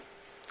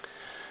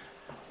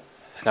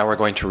Now we're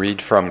going to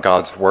read from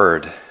God's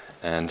Word,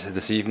 and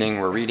this evening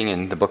we're reading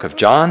in the book of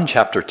John,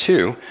 chapter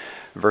 2,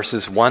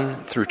 verses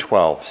 1 through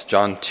 12.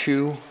 John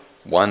 2,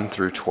 1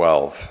 through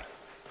 12.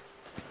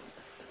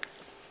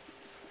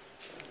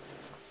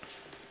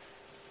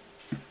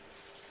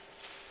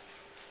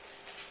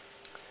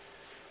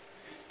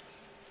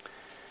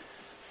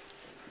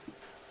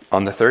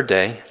 On the third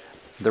day,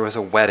 there was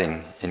a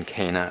wedding in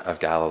Cana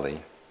of Galilee,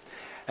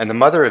 and the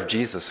mother of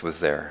Jesus was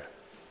there.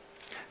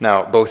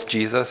 Now, both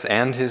Jesus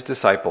and his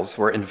disciples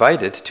were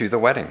invited to the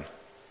wedding.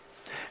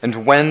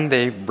 And when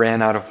they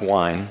ran out of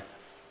wine,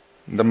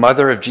 the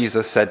mother of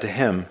Jesus said to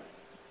him,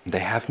 "They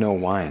have no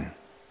wine."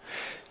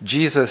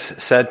 Jesus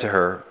said to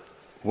her,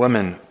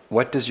 "Woman,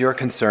 what does your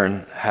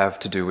concern have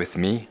to do with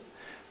me?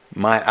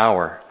 My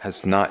hour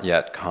has not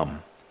yet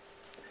come."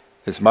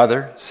 His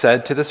mother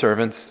said to the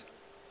servants,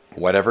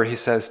 "Whatever he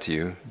says to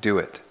you, do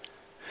it."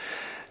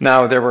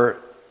 Now there were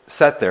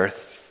set there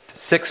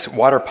 6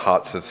 water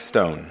pots of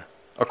stone,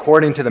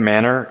 according to the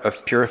manner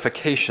of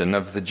purification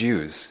of the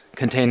Jews,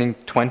 containing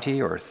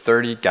 20 or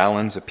 30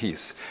 gallons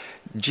apiece.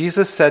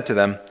 Jesus said to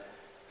them,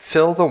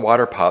 "Fill the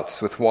water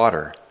pots with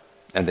water."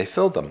 And they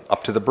filled them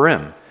up to the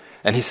brim.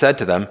 And he said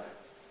to them,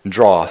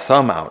 "Draw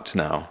some out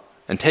now,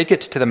 and take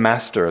it to the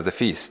master of the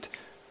feast."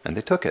 And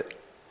they took it.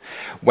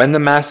 When the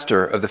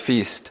master of the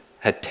feast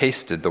had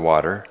tasted the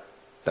water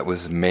that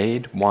was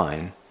made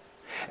wine,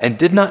 and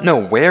did not know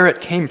where it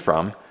came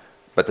from,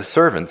 but the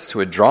servants who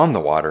had drawn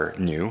the water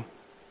knew,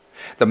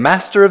 the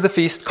master of the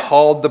feast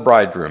called the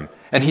bridegroom,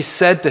 and he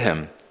said to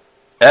him,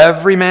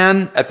 "Every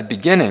man at the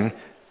beginning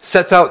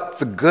sets out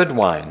the good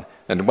wine,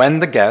 and when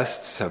the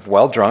guests have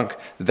well drunk,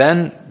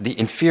 then the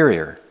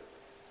inferior.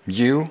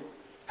 You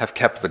have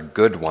kept the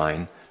good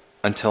wine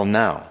until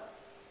now."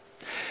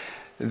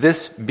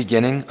 This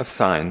beginning of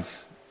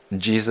signs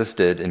Jesus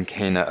did in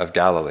Cana of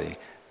Galilee,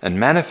 and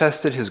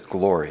manifested his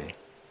glory,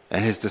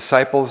 and his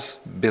disciples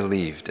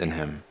believed in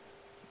him.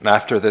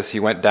 After this he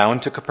went down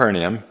to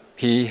Capernaum,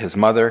 he, his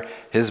mother,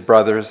 his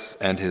brothers,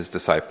 and his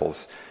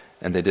disciples,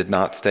 and they did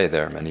not stay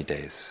there many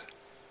days.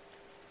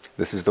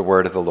 This is the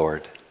word of the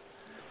Lord.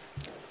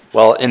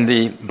 Well, in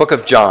the book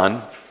of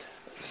John,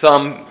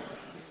 some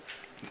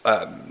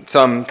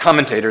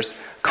commentators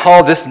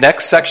call this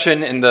next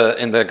section in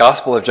the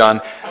Gospel of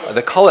John,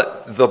 they call it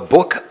the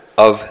book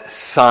of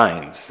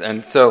signs.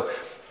 And so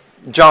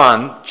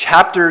John,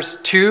 chapters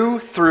 2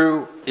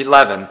 through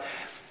 11,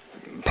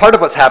 part of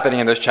what's happening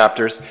in those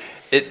chapters,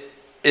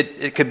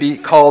 it could be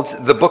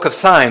called the book of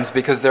signs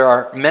because there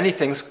are many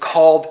things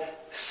called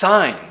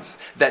signs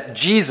that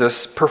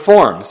Jesus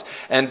performs.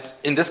 And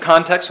in this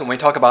context, when we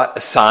talk about a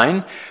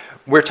sign,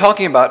 we're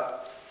talking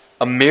about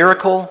a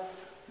miracle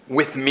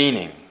with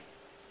meaning.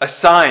 A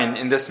sign,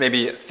 in this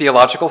maybe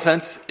theological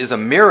sense, is a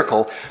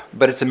miracle,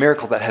 but it's a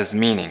miracle that has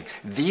meaning.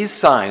 These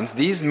signs,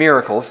 these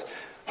miracles,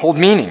 hold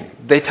meaning.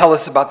 They tell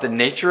us about the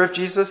nature of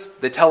Jesus.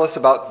 They tell us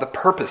about the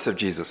purpose of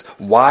Jesus,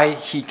 why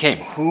he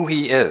came, who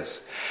he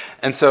is.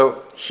 And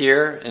so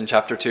here in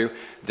chapter 2,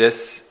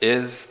 this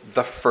is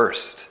the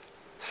first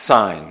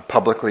sign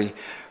publicly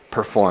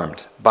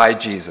performed by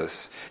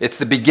Jesus. It's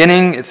the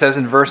beginning, it says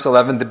in verse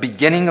 11, the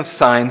beginning of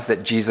signs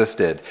that Jesus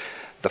did.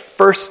 The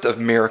first of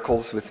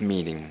miracles with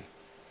meaning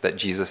that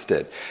Jesus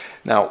did.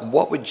 Now,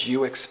 what would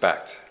you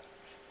expect?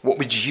 What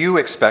would you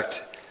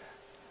expect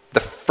the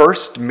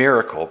first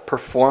miracle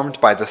performed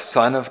by the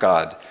Son of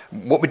God?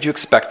 What would you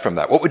expect from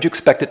that? What would you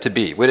expect it to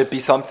be? Would it be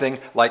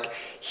something like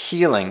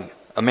healing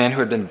a man who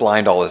had been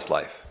blind all his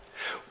life?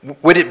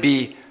 Would it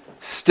be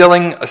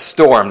stilling a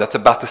storm that's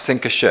about to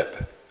sink a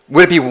ship?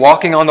 Would it be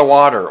walking on the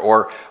water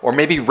or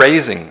maybe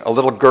raising a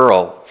little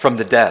girl from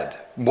the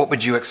dead? What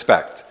would you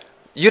expect?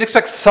 You'd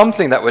expect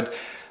something that would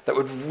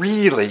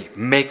really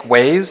make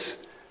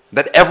waves,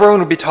 that everyone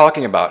would be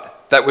talking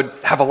about, that would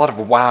have a lot of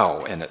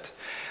wow in it.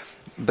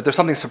 But there's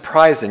something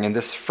surprising in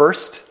this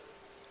first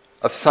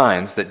of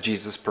signs that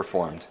Jesus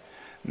performed.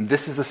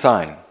 This is a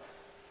sign.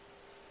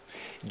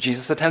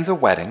 Jesus attends a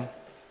wedding.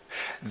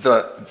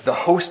 The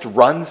host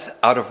runs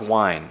out of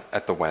wine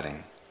at the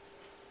wedding.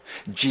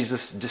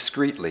 Jesus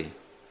discreetly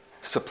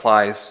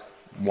supplies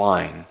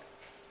wine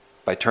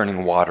by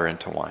turning water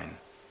into wine.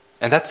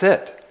 And that's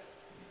it.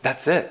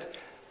 That's it.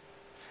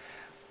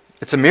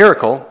 It's a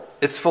miracle.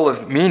 It's full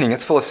of meaning.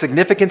 It's full of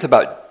significance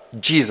about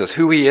Jesus,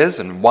 who he is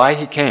and why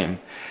he came.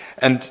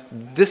 And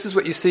this is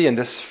what you see in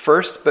this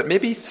first, but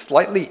maybe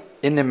slightly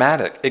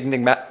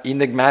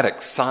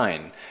enigmatic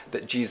sign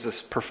that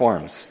Jesus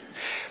performs.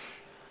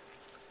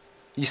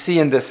 You see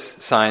in this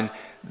sign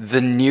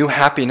the new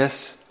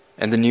happiness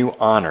and the new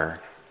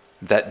honor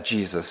that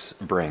Jesus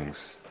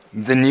brings.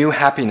 The new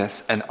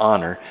happiness and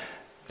honor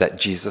that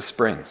Jesus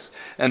brings.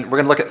 And we're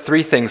going to look at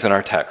 3 things in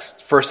our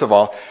text. First of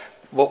all,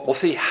 we'll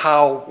see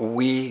how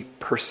we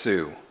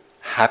pursue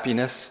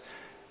happiness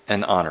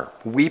and honor.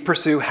 We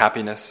pursue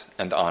happiness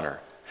and honor.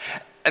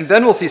 And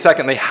then we'll see,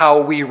 secondly, how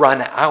we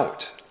run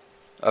out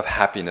of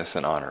happiness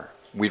and honor.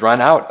 We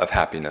run out of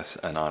happiness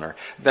and honor.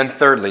 Then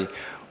thirdly,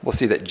 we'll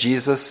see that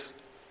Jesus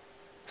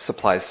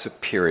supplies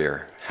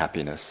superior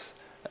happiness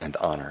and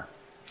honor.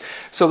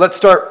 So let's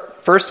start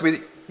First,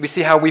 we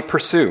see how we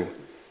pursue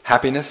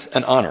happiness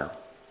and honor.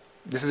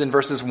 This is in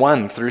verses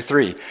 1 through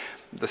 3.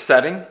 The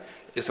setting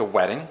is a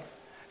wedding,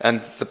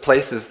 and the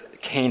place is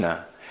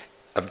Cana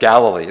of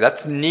Galilee.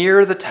 That's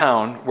near the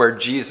town where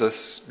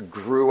Jesus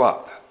grew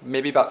up,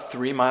 maybe about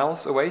 3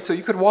 miles away, so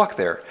you could walk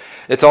there.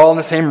 It's all in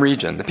the same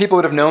region. The people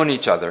would have known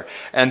each other.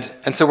 And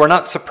so we're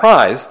not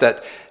surprised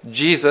that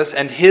Jesus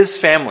and his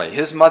family,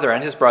 his mother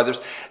and his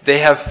brothers, they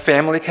have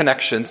family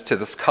connections to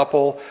this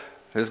couple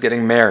who's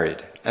getting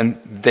married.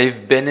 And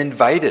they've been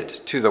invited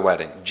to the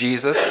wedding.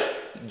 Jesus'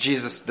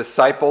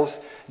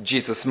 disciples,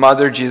 Jesus'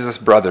 mother, Jesus'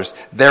 brothers,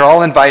 they're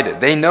all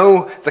invited. They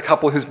know the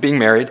couple who's being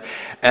married,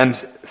 and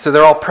so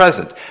they're all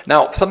present.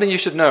 Now, something you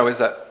should know is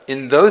that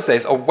in those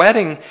days, a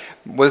wedding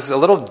was a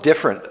little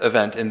different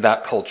event in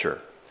that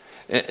culture.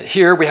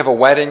 Here we have a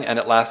wedding, and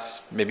it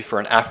lasts maybe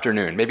for an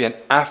afternoon, maybe an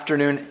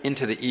afternoon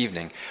into the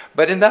evening.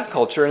 But in that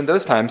culture, in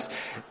those times,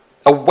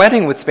 a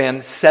wedding would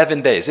span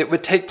 7 days. It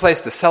would take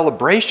place, the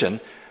celebration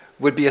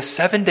would be a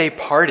 7-day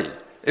party.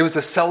 It was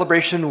a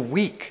celebration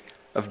week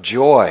of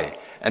joy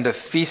and of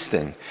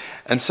feasting.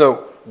 And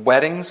so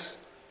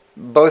weddings,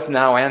 both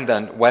now and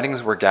then,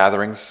 weddings were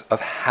gatherings of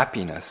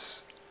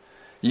happiness.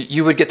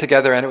 You would get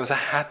together and it was a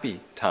happy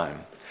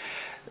time.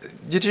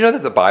 Did you know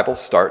that the Bible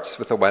starts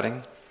with a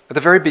wedding? At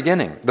the very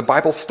beginning, the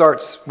Bible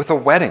starts with a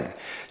wedding.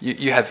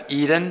 You have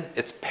Eden,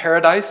 it's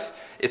paradise,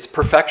 it's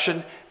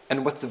perfection,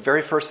 and what's the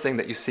very first thing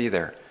that you see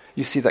there?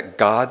 You see that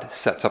God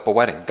sets up a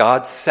wedding.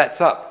 God sets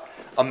up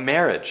a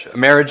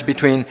marriage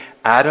between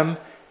Adam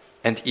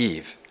and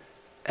Eve.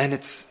 And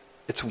it's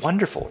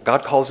wonderful.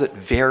 God calls it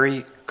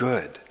very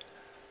good.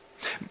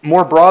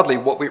 More broadly,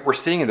 what we're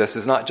seeing in this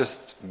is not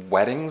just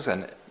weddings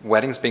and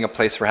weddings being a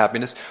place for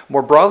happiness.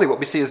 More broadly, what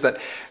we see is that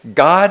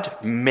God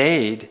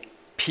made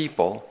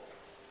people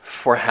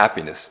for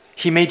happiness.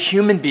 He made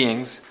human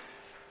beings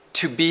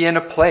to be in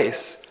a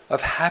place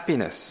of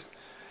happiness.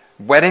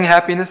 Wedding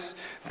happiness,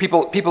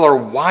 people are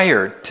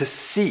wired to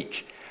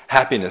seek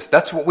happiness.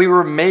 That's what we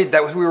were made,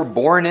 that's what we were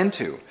born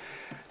into.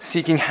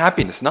 Seeking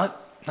happiness, not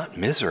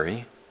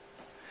misery.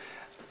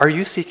 Are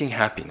you seeking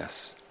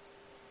happiness?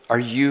 Are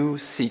you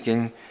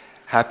seeking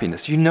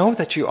happiness? You know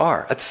that you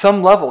are. At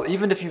some level,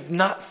 even if you've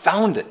not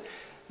found it,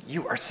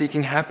 you are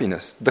seeking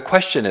happiness. The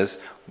question is,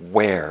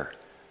 where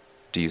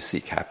do you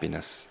seek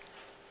happiness?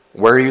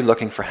 Where are you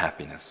looking for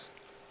happiness?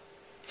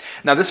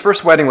 Now, this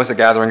first wedding was a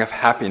gathering of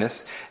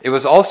happiness. It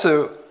was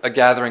also a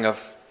gathering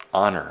of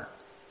honor.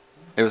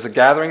 It was a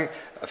gathering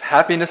of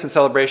happiness and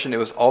celebration. It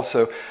was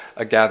also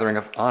a gathering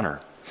of honor.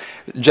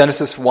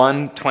 Genesis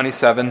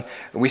 1:27,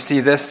 we see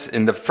this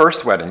in the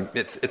first wedding.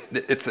 It's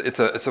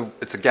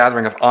a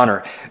gathering of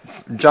honor.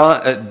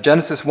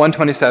 Genesis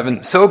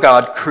 1:27, so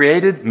God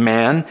created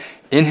man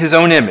in his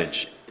own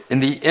image. In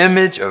the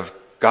image of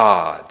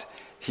God,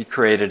 he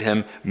created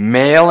him.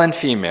 Male and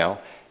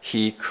female,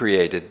 he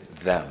created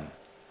them.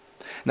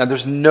 Now,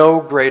 there's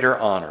no greater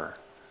honor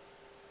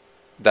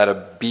that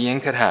a being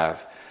could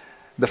have.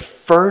 The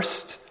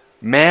first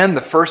man,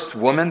 the first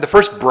woman, the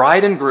first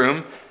bride and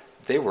groom,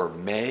 they were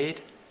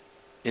made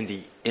in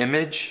the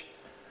image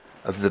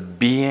of the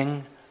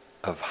being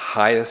of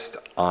highest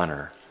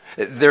honor.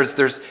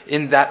 There's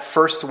in that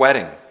first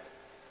wedding,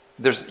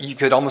 you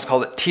could almost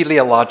call it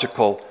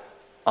teleological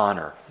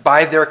honor.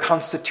 By their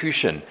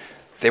constitution,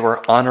 they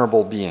were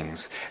honorable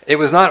beings. It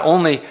was not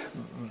only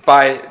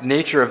by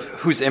nature of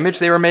whose image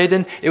they were made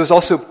in, it was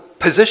also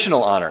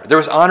positional honor. There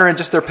was honor in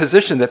just their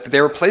position that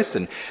they were placed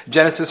in.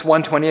 Genesis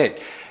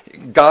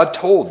 1:28, God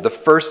told the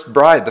first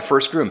bride, the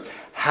first groom,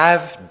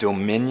 have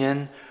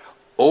dominion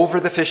over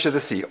the fish of the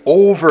sea,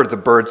 over the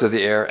birds of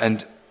the air,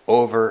 and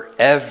over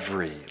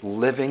every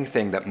living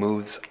thing that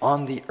moves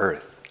on the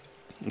earth.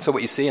 And so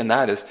what you see in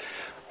that is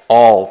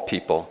all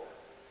people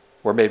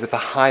were made with the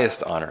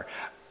highest honor.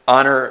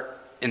 Honor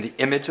in the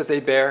image that they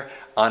bear,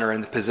 honor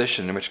in the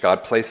position in which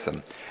God placed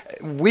them.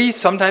 We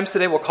sometimes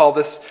today will call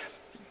this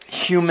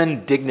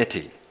human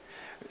dignity.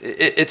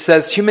 It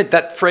says,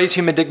 that phrase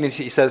human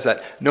dignity says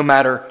that no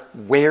matter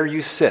where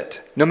you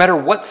sit, no matter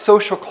what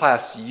social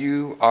class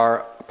you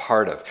are a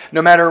part of, no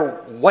matter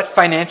what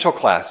financial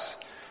class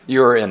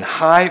you're in,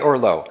 high or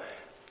low,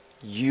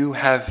 you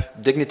have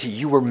dignity.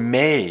 You were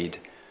made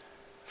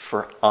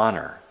for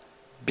honor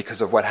because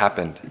of what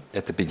happened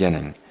at the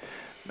beginning.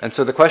 And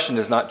so the question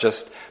is not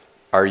just,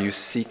 are you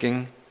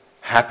seeking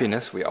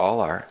happiness? We all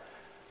are.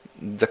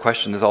 The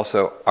question is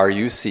also, are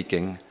you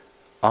seeking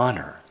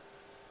honor?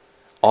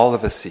 All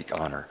of us seek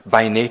honor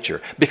by nature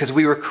because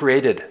we were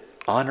created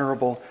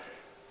honorable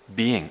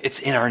being. It's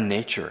in our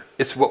nature.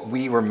 It's what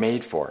we were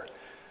made for.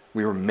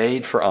 We were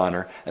made for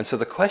honor. And so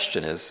the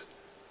question is,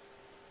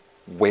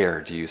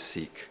 where do you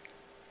seek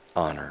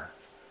honor?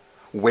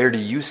 Where do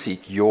you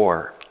seek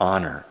your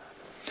honor?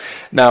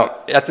 Now,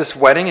 at this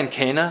wedding in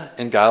Cana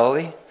in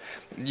Galilee,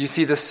 you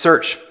see this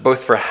search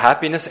both for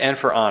happiness and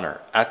for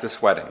honor at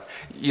this wedding.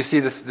 You see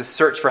this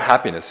search for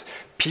happiness.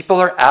 People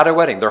are at a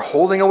wedding. They're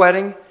holding a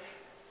wedding,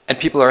 and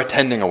people are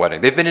attending a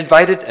wedding. They've been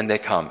invited, and they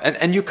come.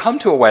 And you come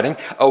to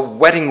a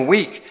wedding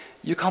week,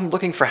 you come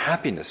looking for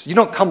happiness. You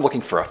don't come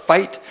looking for a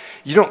fight.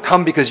 You don't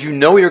come because you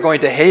know you're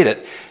going to hate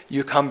it.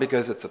 You come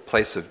because it's a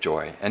place of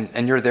joy,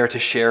 and you're there to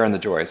share in the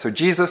joy. So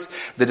Jesus,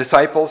 the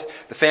disciples,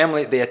 the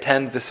family, they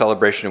attend the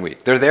celebration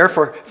week. They're there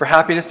for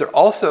happiness.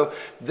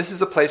 This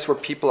is a place where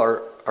people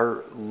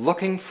are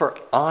looking for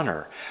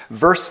honor.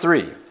 Verse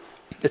 3,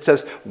 it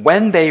says,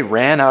 when they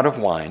ran out of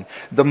wine,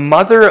 the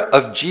mother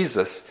of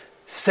Jesus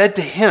said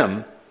to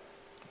him,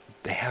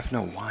 they have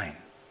no wine.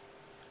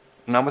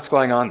 Now what's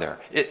going on there?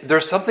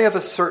 There's something of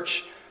a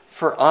search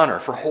for honor,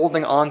 for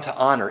holding on to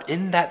honor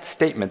in that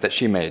statement that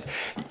she made.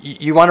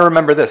 You want to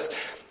remember this.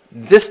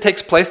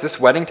 This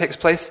wedding takes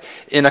place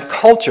in a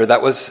culture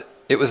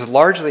it was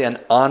largely an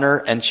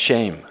honor and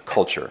shame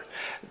culture.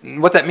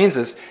 What that means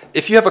is,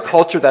 if you have a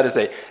culture that is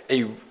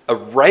a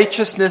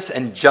righteousness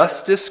and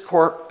justice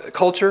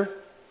culture,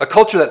 a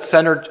culture that's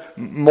centered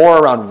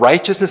more around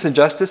righteousness and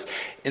justice,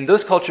 in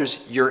those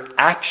cultures, your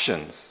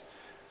actions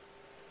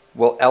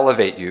will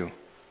elevate you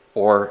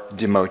or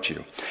demote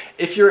you.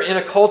 If you're in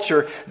a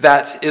culture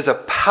that is a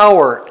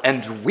power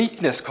and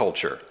weakness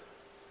culture,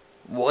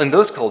 well, in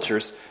those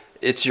cultures,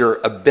 it's your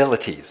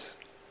abilities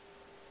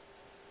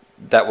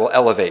that will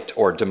elevate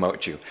or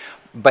demote you.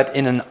 But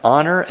in an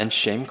honor and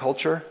shame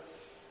culture,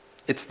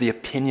 it's the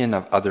opinion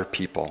of other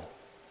people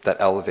that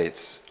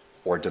elevates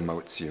or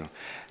demotes you.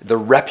 The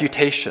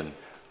reputation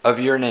of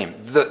your name,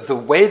 the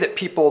way that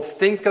people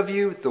think of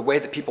you, the way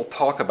that people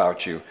talk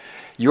about you,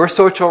 your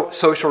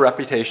social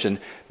reputation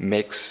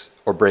makes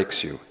or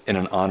breaks you in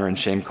an honor and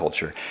shame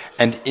culture.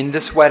 And in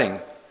this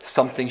wedding,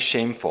 something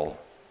shameful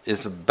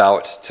is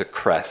about to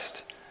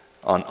crest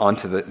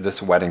onto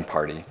this wedding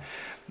party.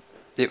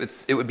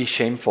 It would be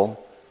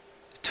shameful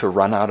to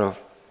run out of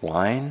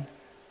wine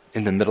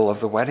in the middle of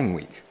the wedding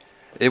week.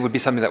 It would be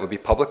something that would be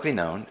publicly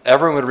known.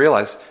 Everyone would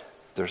realize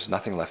there's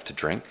nothing left to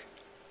drink.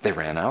 They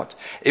ran out.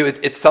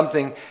 It's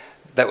something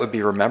that would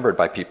be remembered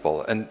by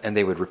people, and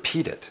they would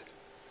repeat it.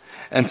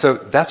 And so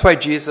that's why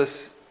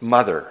Jesus'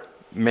 mother,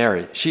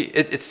 Mary,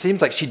 it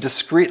seems like she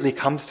discreetly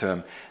comes to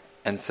him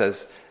and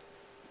says,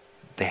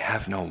 they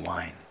have no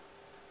wine.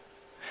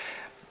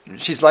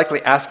 She's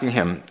likely asking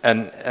him,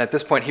 and at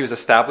this point he was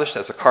established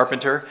as a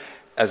carpenter,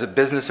 as a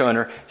business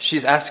owner.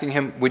 She's asking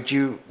him, would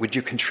you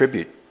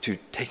contribute to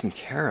taking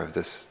care of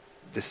this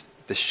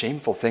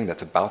shameful thing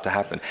that's about to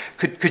happen?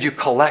 Could you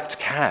collect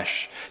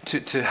cash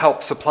to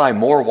help supply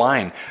more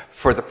wine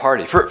for the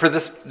party, for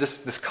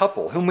this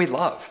couple whom we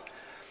love?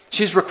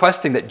 She's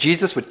requesting that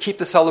Jesus would keep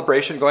the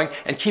celebration going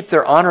and keep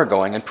their honor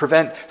going and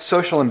prevent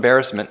social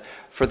embarrassment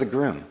for the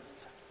groom.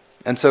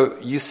 And so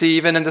you see,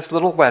 even in this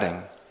little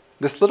wedding,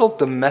 this little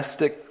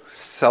domestic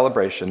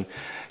celebration,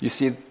 you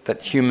see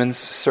that humans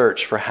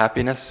search for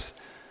happiness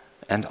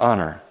and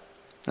honor.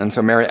 And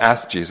so Mary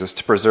asked Jesus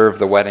to preserve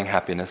the wedding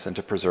happiness and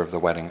to preserve the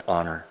wedding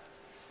honor.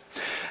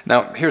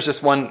 Now, here's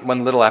just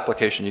one little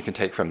application you can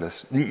take from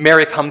this.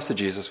 Mary comes to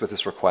Jesus with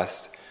this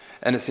request,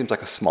 and it seems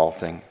like a small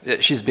thing.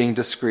 She's being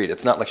discreet.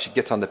 It's not like she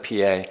gets on the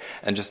PA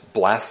and just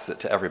blasts it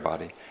to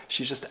everybody.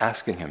 She's just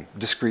asking him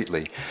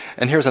discreetly.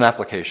 And here's an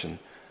application.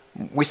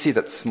 We see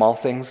that small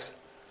things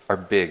are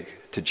big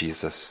to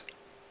Jesus.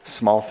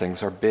 Small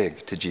things are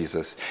big to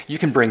Jesus. You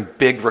can bring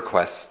big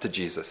requests to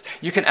Jesus.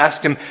 You can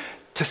ask him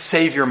to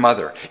save your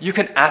mother. You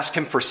can ask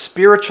him for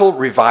spiritual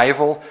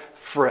revival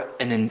for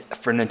an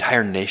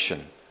entire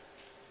nation.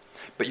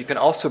 But you can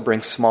also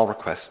bring small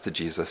requests to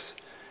Jesus.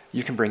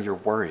 You can bring your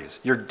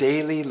worries, your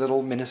daily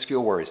little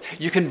minuscule worries.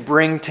 You can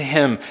bring to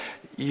him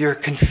your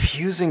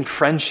confusing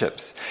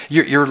friendships,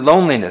 your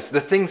loneliness,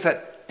 the things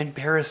that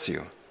embarrass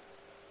you.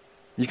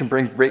 You can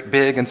bring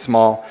big and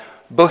small,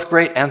 both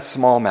great and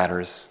small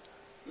matters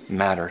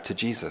matter to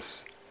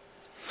Jesus.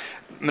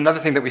 Another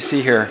thing that we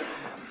see here,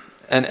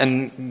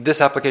 and this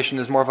application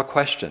is more of a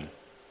question.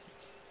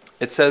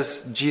 It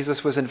says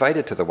Jesus was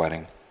invited to the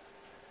wedding.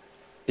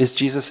 Is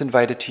Jesus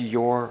invited to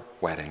your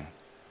wedding?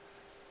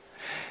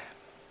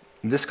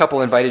 This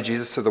couple invited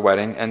Jesus to the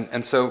wedding,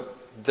 and so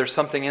there's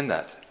something in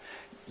that.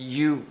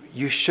 You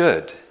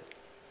should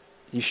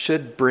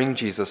bring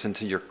Jesus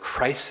into your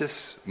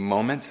crisis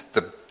moments,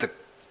 the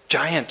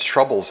giant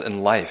troubles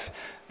in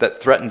life that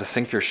threaten to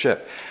sink your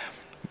ship.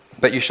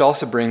 But you should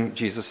also bring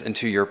Jesus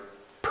into your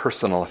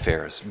personal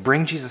affairs.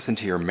 Bring Jesus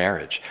into your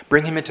marriage.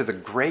 Bring him into the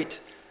great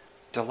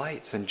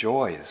delights and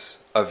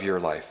joys of your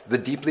life, the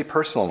deeply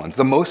personal ones,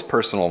 the most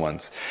personal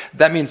ones.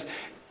 That means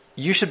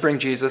you should bring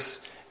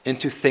Jesus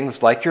into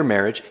things like your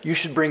marriage. You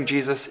should bring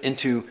Jesus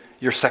into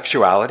your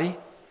sexuality,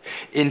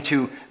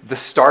 into the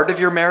start of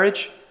your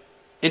marriage,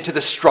 into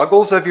the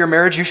struggles of your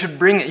marriage. You should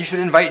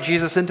invite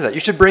Jesus into that. You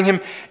should bring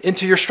him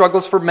into your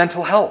struggles for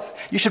mental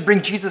health. You should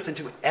bring Jesus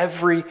into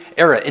every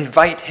era.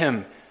 Invite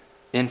him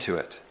into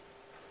it.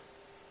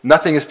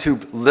 Nothing is too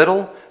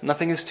little,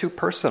 nothing is too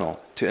personal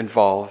to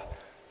involve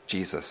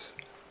Jesus.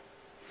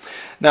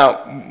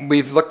 Now,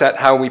 we've looked at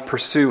how we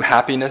pursue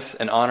happiness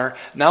and honor.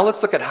 Now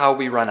let's look at how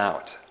we run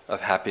out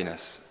of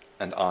happiness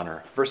and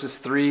honor. Verses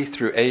 3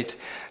 through 8,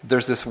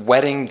 there's this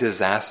wedding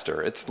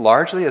disaster. It's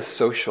largely a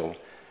social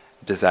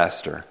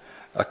disaster,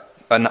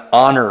 an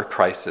honor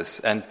crisis,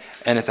 and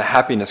it's a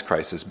happiness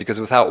crisis, because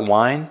without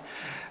wine,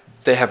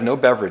 They have no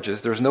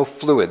beverages. There's no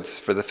fluids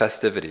for the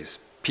festivities.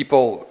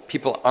 People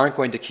aren't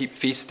going to keep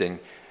feasting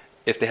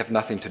if they have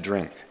nothing to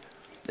drink.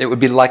 It would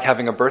be like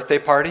having a birthday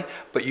party,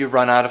 but you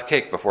run out of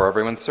cake before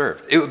everyone's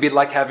served. It would be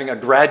like having a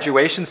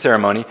graduation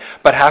ceremony,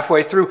 but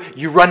halfway through,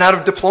 you run out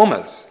of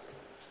diplomas.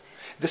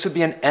 This would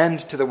be an end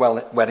to the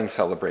wedding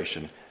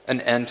celebration,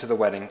 an end to the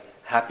wedding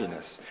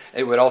happiness.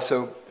 It would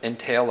also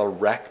entail a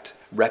wrecked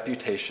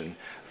reputation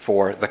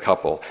for the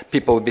couple.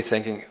 People would be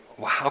thinking,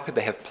 well, how could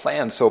they have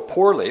planned so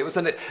poorly? It was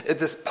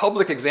this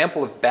public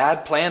example of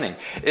bad planning.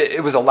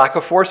 It was a lack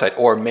of foresight,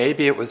 or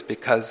maybe it was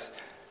because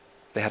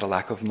they had a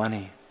lack of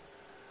money.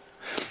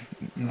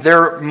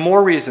 There are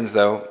more reasons,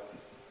 though,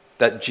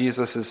 that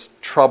Jesus is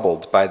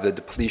troubled by the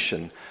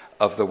depletion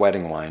of the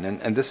wedding wine.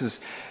 And this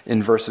is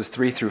in verses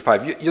 3 through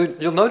 5.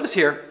 You'll notice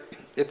here,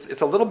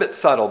 it's a little bit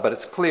subtle, but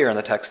it's clear in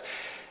the text.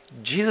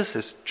 Jesus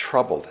is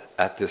troubled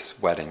at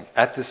this wedding,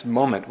 at this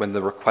moment when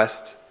the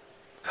request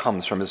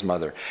comes from his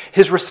mother.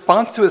 His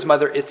response to his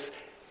mother, it's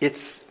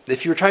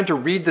if you were trying to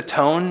read the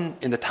tone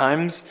in the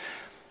Times,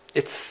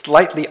 it's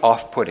slightly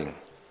off-putting.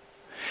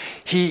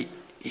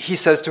 He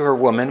says to her,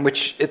 woman,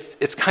 which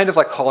it's kind of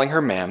like calling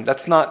her ma'am.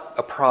 That's not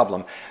a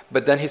problem.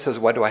 But then he says,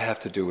 what do I have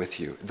to do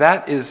with you?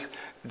 That is,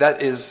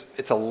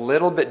 it's a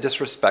little bit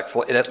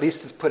disrespectful. It at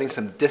least is putting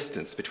some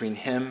distance between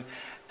him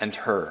and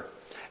her.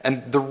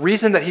 And the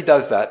reason that he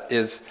does that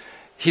is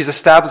he's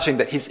establishing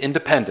that he's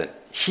independent.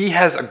 He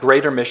has a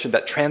greater mission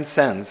that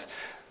transcends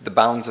the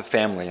bounds of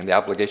family and the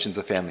obligations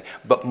of family.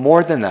 But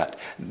more than that,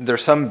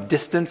 there's some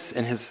distance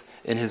in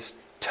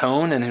his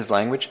tone and his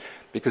language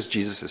because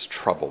Jesus is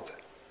troubled.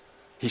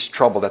 He's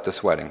troubled at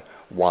this wedding.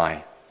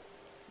 Why?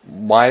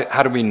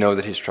 How do we know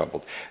that he's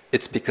troubled?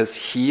 It's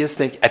because he is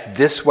thinking, at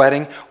this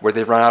wedding where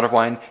they've run out of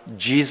wine,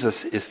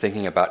 Jesus is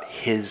thinking about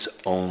his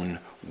own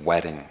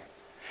wedding.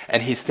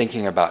 And he's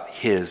thinking about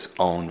his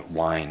own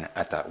wine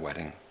at that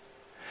wedding.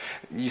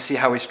 You see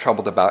how he's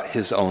troubled about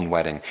his own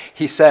wedding.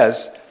 He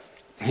says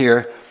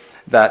here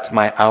that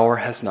my hour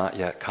has not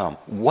yet come.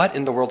 What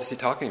in the world is he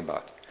talking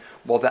about?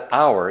 Well, the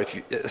hour,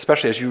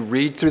 especially as you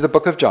read through the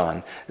book of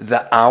John,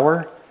 the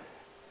hour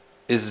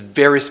is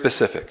very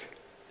specific.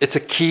 It's a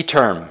key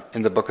term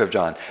in the book of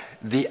John.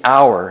 The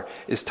hour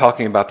is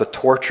talking about the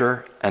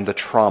torture and the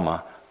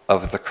trauma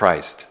of the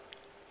Christ.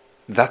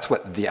 That's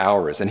what the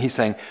hour is. And he's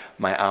saying,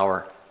 my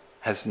hour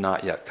has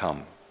not yet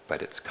come,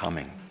 but it's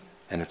coming,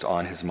 and it's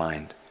on his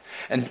mind.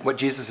 And what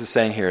Jesus is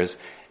saying here is,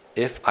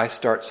 if I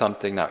start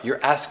something now,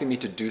 you're asking me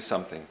to do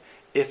something.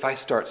 If I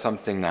start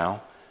something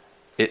now,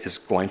 it is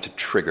going to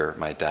trigger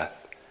my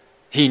death.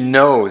 He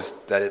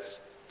knows that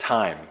it's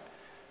time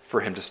for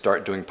him to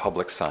start doing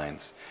public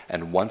signs.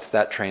 And once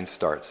that train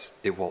starts,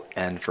 it will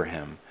end for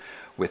him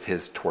with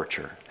his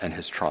torture and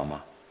his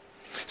trauma.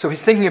 So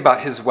he's thinking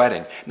about his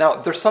wedding. Now,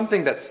 there's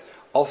something that's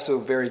also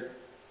they're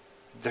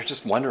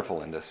just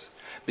wonderful in this.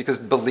 Because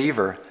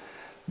believer,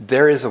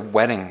 there is a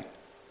wedding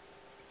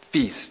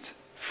feast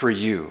for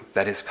you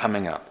that is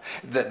coming up.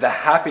 The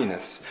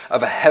happiness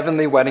of a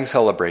heavenly wedding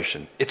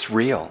celebration, it's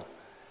real.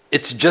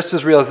 It's just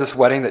as real as this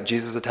wedding that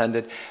Jesus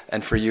attended,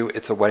 and for you,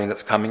 it's a wedding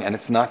that's coming, and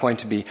it's not going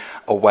to be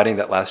a wedding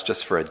that lasts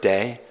just for a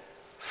day,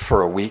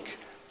 for a week,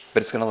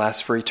 but it's going to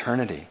last for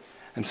eternity.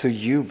 And so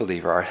you,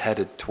 believer, are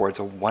headed towards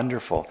a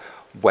wonderful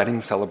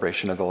wedding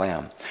celebration of the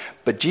Lamb.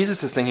 But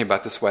Jesus is thinking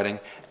about this wedding,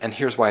 and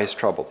here's why he's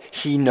troubled.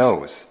 He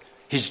knows.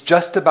 He's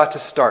just about to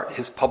start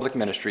his public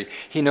ministry.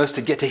 He knows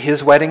to get to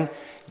his wedding,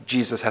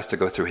 Jesus has to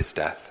go through his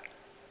death.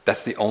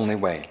 That's the only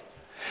way.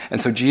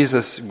 And so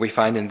Jesus, we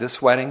find in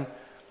this wedding,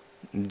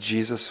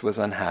 Jesus was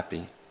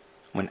unhappy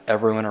when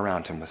everyone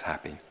around him was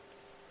happy.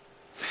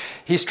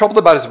 He's troubled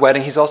about his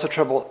wedding. He's also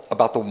troubled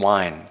about the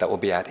wine that will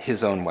be at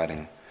his own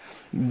wedding.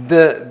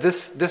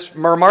 This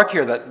remark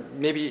here that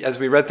maybe as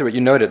we read through it, you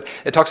noted,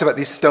 it talks about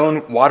these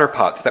stone water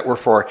pots that were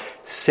for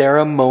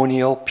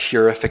ceremonial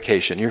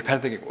purification. You're kind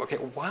of thinking, okay,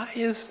 why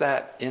is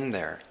that in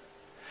there?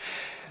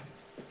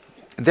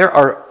 There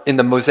are, in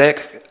the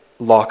Mosaic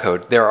Law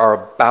Code, there are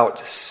about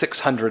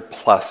 600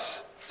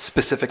 plus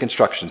specific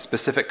instructions,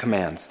 specific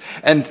commands.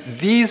 And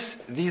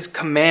these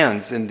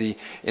commands in the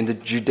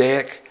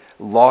Judaic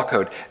Law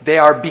Code, they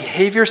are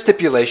behavior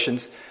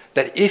stipulations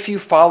that if you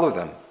follow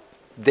them,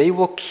 they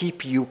will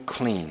keep you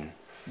clean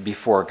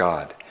before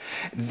God.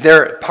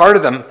 Part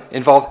of them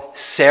involve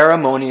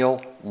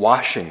ceremonial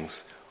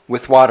washings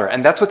with water,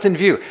 and that's what's in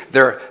view.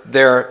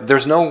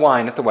 There's no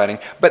wine at the wedding,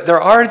 but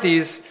there are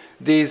these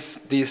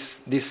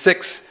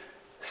 6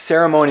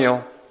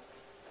 ceremonial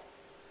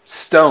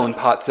stone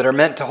pots that are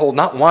meant to hold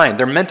not wine,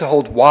 they're meant to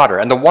hold water.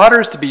 And the water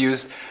is to be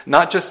used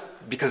not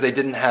just because they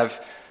didn't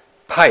have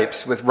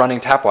pipes with running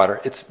tap water,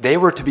 they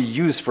were to be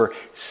used for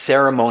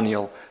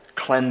ceremonial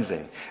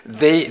cleansing.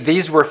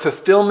 These were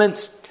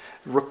fulfillments,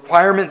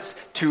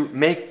 requirements to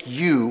make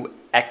you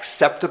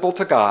acceptable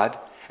to God.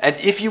 And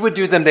if you would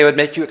do them, they would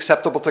make you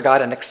acceptable to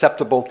God and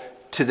acceptable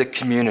to the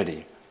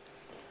community.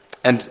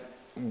 And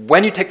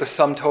when you take the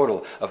sum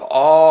total of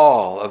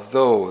all of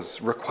those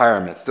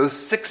requirements, those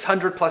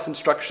 600 plus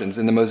instructions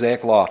in the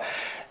Mosaic Law,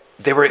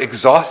 they were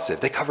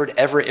exhaustive. They covered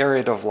every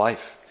area of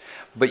life.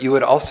 But you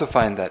would also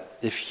find that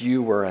if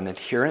you were an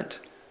adherent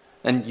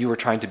and you were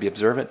trying to be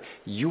observant,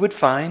 you would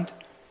find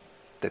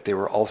that they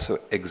were also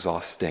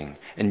exhausting.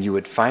 And you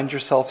would find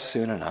yourself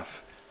soon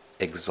enough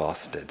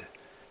exhausted,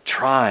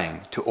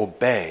 trying to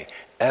obey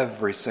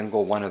every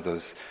single one of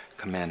those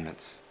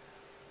commandments.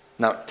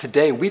 Now,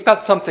 today, we've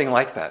got something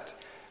like that.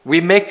 We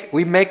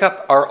make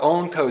up our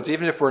own codes,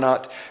 even if we're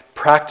not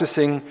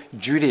practicing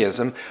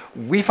Judaism.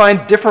 We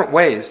find different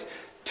ways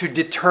to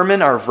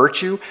determine our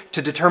virtue,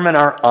 to determine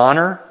our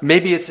honor.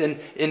 Maybe it's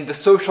in the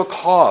social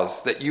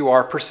cause that you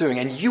are pursuing,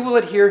 and you will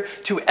adhere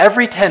to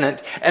every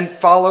tenet and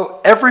follow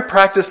every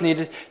practice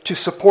needed to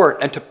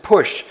support and to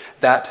push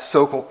that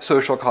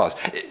social cause.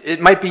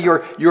 It might be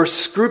your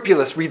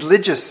scrupulous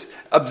religious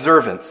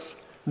observance.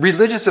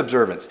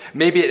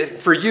 Maybe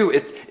for you,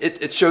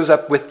 it shows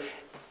up with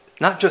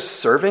not just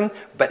serving,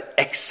 but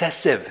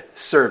excessive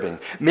serving.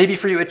 Maybe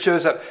for you it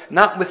shows up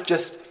not with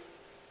just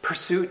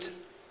pursuit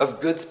of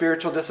good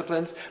spiritual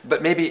disciplines,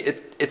 but maybe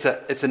it's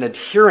an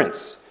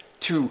adherence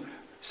to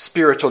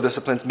spiritual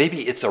disciplines.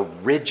 Maybe it's a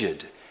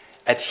rigid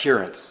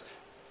adherence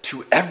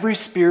to every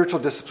spiritual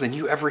discipline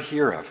you ever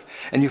hear of.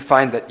 And you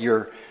find that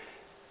you're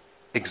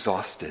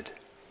exhausted.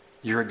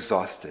 You're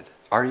exhausted.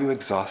 Are you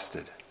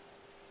exhausted?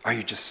 Are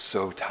you just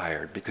so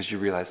tired because you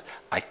realize,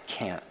 I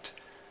can't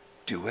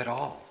do it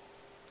all?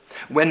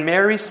 When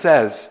Mary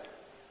says,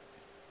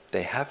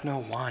 they have no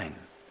wine,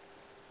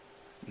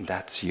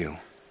 that's you.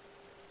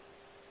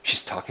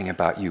 She's talking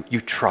about you.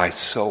 You try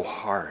so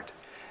hard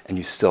and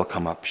you still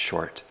come up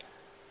short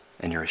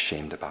and you're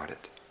ashamed about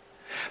it.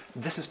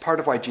 This is part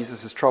of why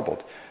Jesus is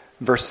troubled.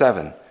 Verse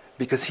 7,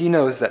 because he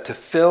knows that to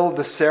fill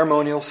the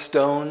ceremonial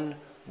stone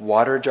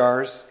water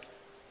jars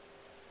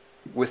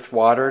with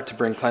water to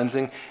bring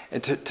cleansing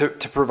and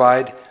to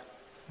provide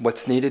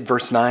what's needed,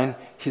 verse 9,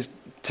 he's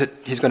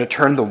going to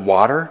turn the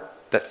water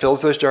that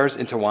fills those jars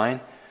into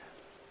wine.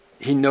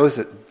 He knows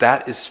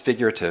that is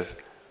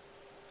figurative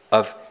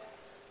of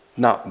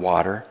not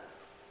water,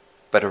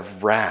 but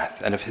of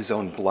wrath and of his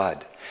own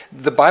blood.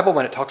 The Bible,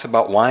 when it talks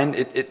about wine,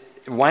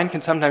 wine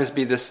can sometimes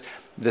be this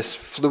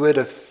fluid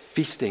of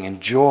feasting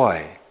and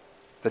joy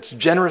that's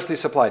generously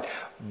supplied.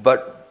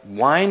 But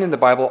wine in the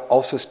Bible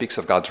also speaks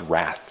of God's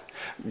wrath.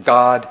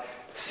 God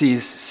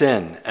sees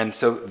sin, and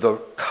so the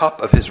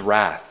cup of his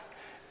wrath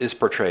is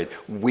portrayed.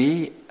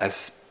 We,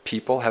 as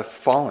people, have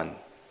fallen.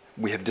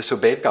 We have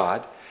disobeyed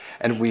God,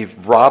 and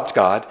we've robbed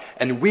God,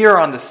 and we are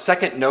on the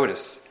second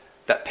notice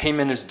that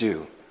payment is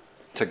due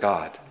to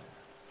God.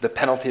 The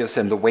penalty of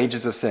sin, the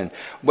wages of sin.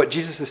 What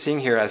Jesus is seeing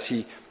here as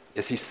he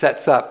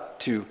sets up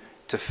to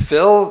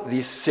fill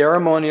these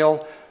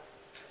ceremonial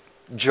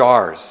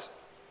jars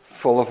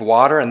full of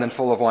water and then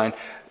full of wine,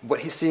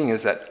 what he's seeing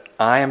is that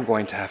I am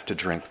going to have to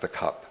drink the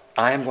cup.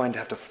 I am going to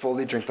have to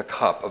fully drink the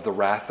cup of the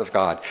wrath of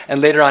God. And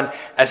later on,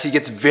 as he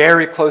gets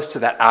very close to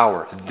that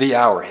hour, the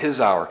hour, his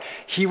hour,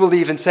 he will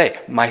even say,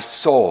 my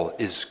soul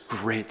is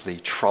greatly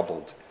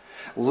troubled.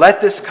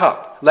 Let this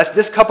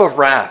cup of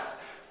wrath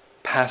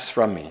pass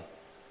from me.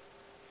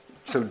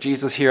 So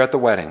Jesus here at the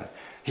wedding,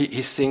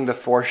 he's seeing the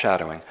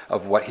foreshadowing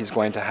of what he's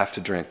going to have to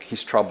drink.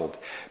 He's troubled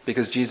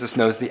because Jesus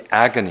knows the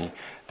agony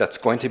that's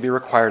going to be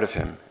required of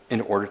him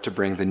in order to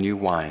bring the new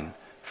wine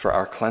for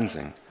our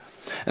cleansing.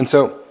 And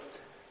so,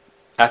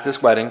 at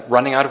this wedding,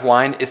 running out of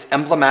wine is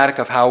emblematic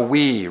of how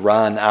we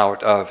run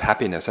out of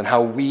happiness and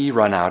how we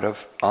run out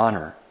of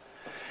honor.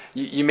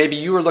 Maybe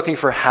you are looking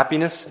for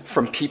happiness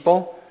from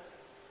people,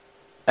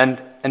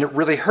 and it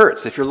really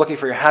hurts if you're looking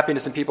for your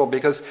happiness in people,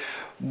 because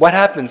what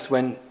happens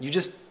when you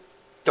just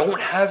don't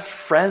have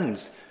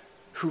friends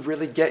who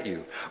really get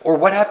you? Or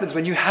what happens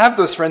when you have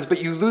those friends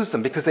but you lose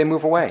them because they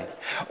move away?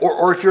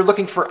 Or if you're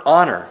looking for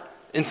honor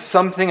in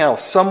something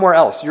else, somewhere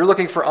else. You're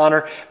looking for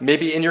honor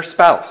maybe in your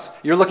spouse.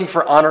 You're looking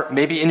for honor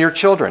maybe in your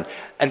children,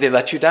 and they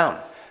let you down.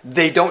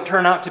 They don't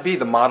turn out to be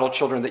the model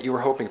children that you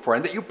were hoping for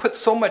and that you put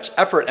so much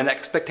effort and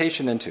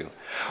expectation into.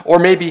 Or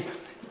maybe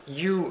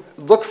you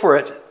look for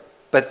it,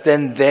 but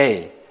then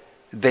they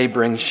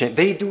bring shame.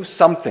 They do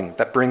something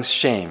that brings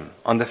shame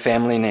on the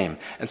family name.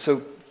 And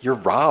so you're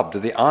robbed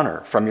of the honor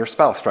from your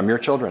spouse, from your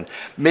children.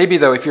 Maybe,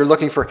 though, if you're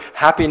looking for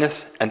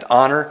happiness and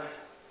honor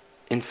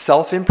in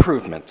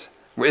self-improvement,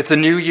 it's a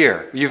new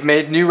year. You've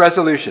made new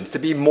resolutions to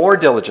be more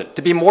diligent,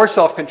 to be more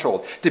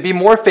self-controlled, to be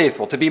more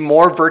faithful, to be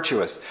more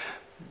virtuous.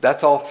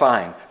 That's all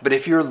fine. But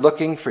if you're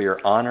looking for your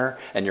honor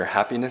and your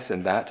happiness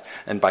in that,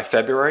 and by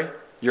February,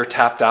 you're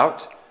tapped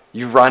out,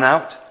 you've run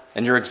out,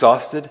 and you're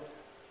exhausted,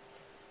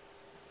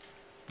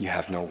 you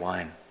have no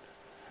wine.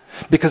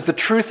 Because the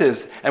truth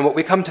is, and what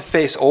we come to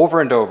face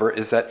over and over,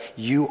 is that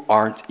you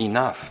aren't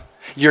enough.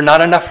 You're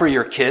not enough for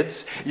your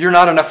kids. You're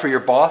not enough for your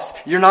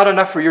boss. You're not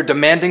enough for your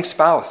demanding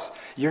spouse.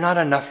 You're not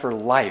enough for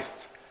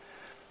life.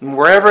 And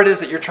wherever it is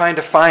that you're trying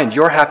to find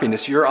your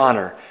happiness, your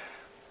honor,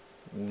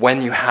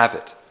 when you have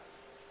it,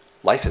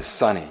 life is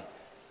sunny.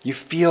 You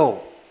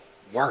feel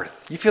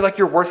worth. You feel like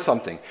you're worth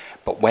something.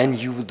 But when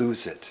you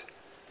lose it,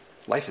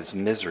 life is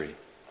misery.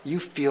 You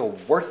feel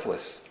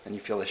worthless and you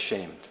feel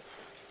ashamed.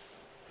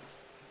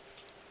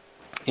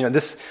 You know,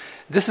 this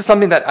This is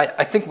something that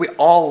I think we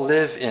all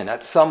live in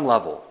at some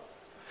level.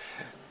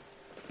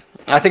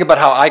 I think about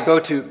how I go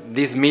to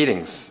these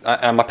meetings.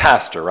 I'm a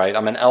pastor, right?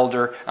 I'm an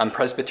elder. I'm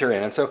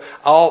Presbyterian. And so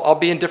I'll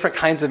be in different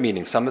kinds of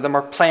meetings. Some of them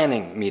are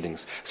planning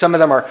meetings. Some of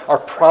them are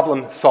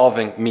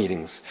problem-solving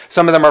meetings.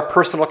 Some of them are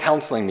personal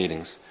counseling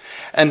meetings.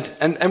 And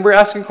we're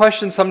asking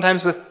questions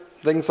sometimes with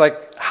things like,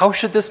 how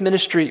should this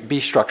ministry be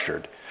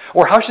structured?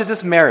 Or how should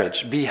this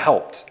marriage be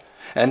helped?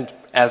 And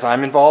as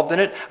I'm involved in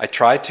it, I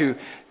try to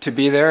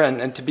be there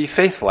and to be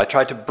faithful. I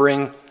try to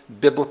bring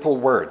biblical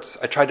words.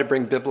 I try to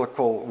bring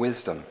biblical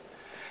wisdom.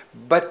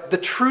 But the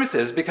truth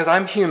is, because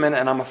I'm human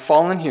and I'm a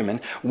fallen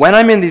human, when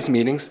I'm in these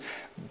meetings,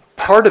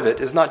 part of it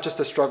is not just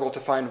a struggle to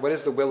find what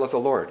is the will of the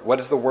Lord, what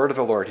is the word of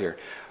the Lord here.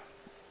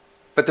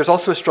 But there's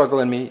also a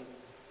struggle in me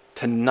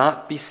to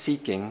not be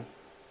seeking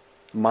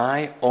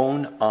my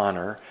own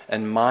honor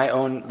and my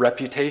own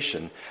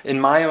reputation, in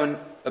my own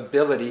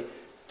ability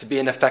to be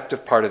an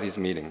effective part of these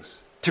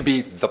meetings, to be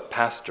the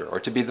pastor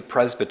or to be the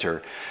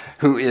presbyter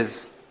who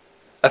is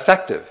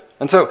effective.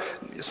 And so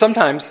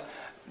sometimes,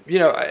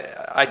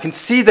 I can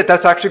see that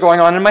that's actually going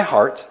on in my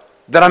heart,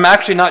 that I'm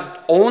actually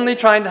not only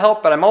trying to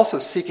help, but I'm also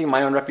seeking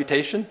my own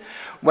reputation.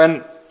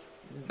 When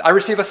I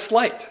receive a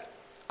slight,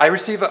 I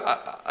receive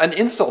an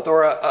insult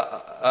or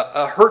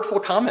a hurtful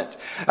comment.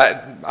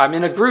 I'm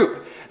in a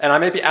group, and I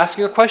may be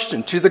asking a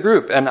question to the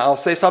group, and I'll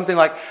say something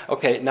like,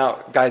 okay, now,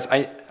 guys,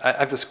 I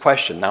have this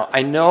question. Now,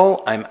 I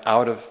know I'm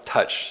out of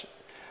touch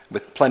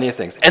with plenty of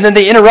things. And then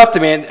they interrupt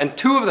me, and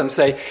two of them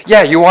say,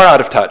 yeah, you are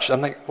out of touch.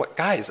 I'm like, what,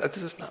 guys,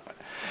 this is not...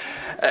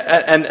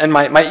 And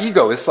my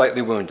ego is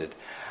slightly wounded.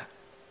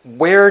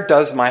 Where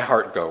does my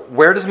heart go?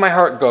 Where does my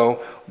heart go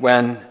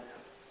when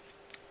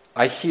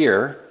I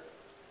hear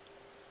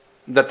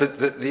that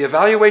the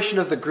evaluation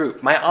of the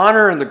group, my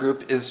honor in the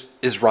group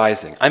is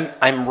rising?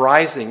 I'm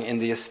rising in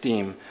the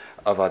esteem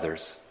of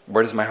others.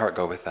 Where does my heart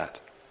go with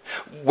that?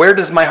 Where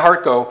does my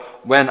heart go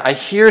when I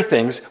hear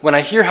things, when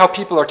I hear how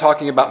people are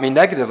talking about me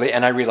negatively,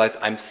 and I realize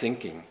I'm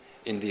sinking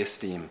in the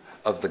esteem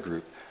of the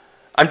group?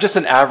 I'm just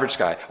an average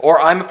guy. Or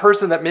I'm a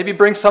person that maybe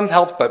brings some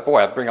help, but boy,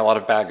 I bring a lot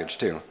of baggage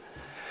too.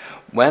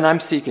 When I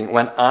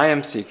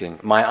am seeking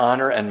my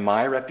honor and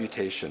my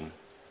reputation,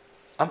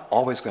 I'm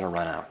always going to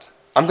run out.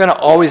 I'm going to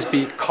always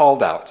be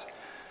called out.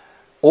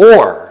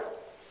 Or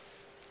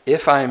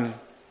if I'm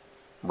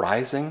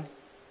rising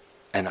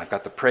and I've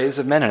got the praise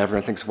of men and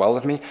everyone thinks well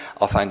of me,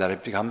 I'll find that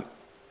I've become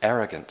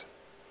arrogant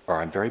or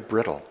I'm very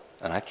brittle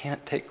and I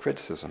can't take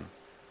criticism.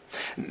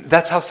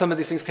 That's how some of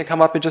these things can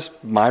come up in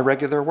just my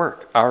regular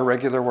work, our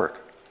regular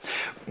work.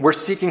 We're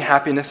seeking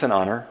happiness and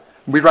honor.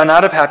 We run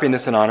out of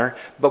happiness and honor,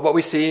 but what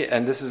we see,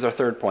 and this is our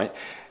third point,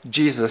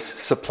 Jesus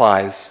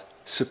supplies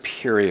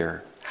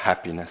superior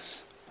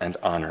happiness and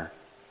honor.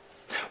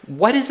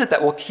 What is it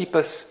that will keep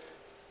us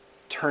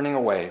turning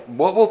away?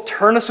 What will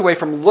turn us away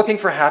from looking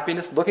for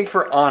happiness, looking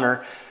for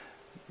honor,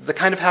 the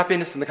kind of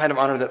happiness and the kind of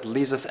honor that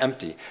leaves us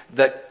empty,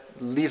 that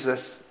leaves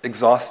us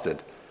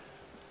exhausted?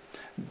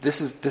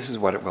 This is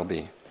what it will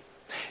be.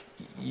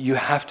 You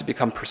have to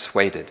become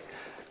persuaded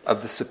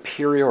of the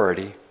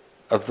superiority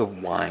of the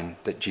wine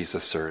that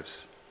Jesus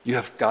serves. You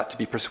have got to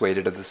be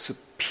persuaded of the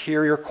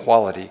superior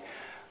quality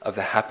of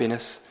the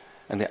happiness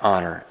and the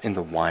honor in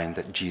the wine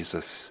that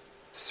Jesus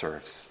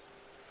serves.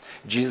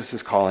 Jesus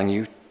is calling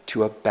you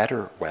to a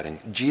better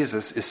wedding.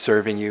 Jesus is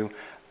serving you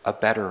a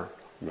better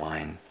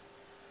wine.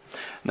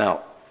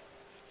 Now,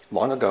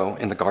 long ago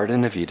in the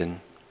Garden of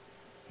Eden,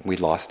 we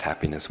lost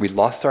happiness. We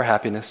lost our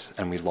happiness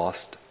and we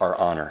lost our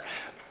honor.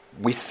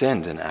 We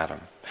sinned in Adam.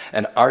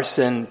 And our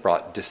sin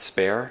brought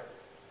despair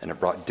and it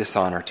brought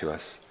dishonor to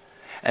us.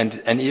 And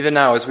even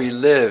now, as we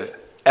live,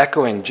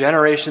 echoing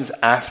generations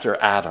after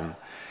Adam,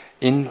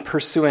 in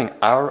pursuing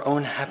our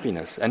own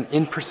happiness and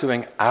in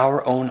pursuing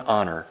our own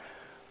honor,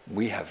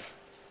 we have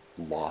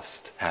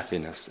lost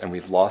happiness and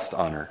we've lost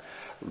honor.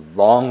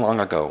 Long, long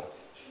ago,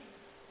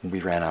 we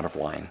ran out of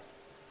wine.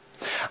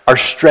 Our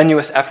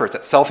strenuous efforts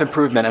at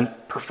self-improvement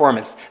and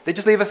performance, they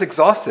just leave us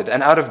exhausted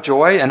and out of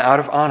joy and out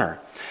of honor.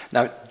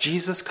 Now,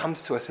 Jesus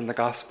comes to us in the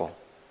gospel.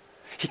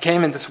 He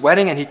came in this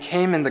wedding and he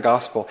came in the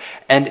gospel.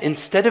 And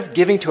instead of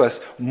giving to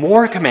us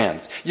more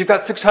commands, you've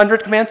got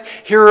 600 commands,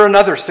 here are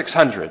another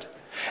 600.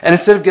 And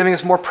instead of giving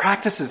us more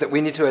practices that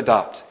we need to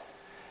adopt,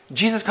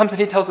 Jesus comes and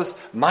he tells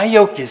us, my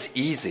yoke is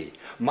easy,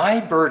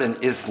 my burden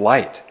is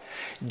light.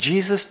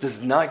 Jesus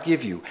does not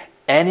give you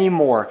any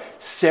more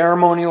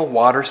ceremonial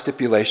water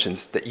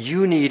stipulations that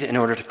you need in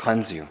order to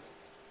cleanse you.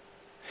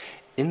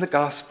 In the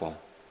gospel,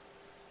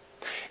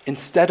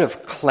 instead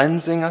of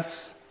cleansing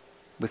us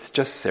with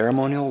just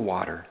ceremonial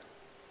water,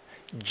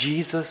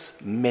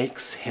 Jesus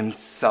makes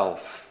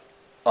himself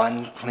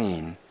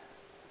unclean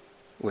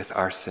with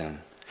our sin.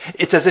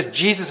 It's as if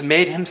Jesus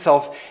made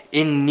himself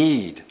in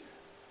need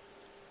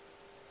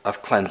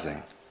of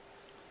cleansing.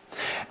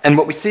 And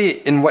what we see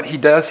in what he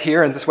does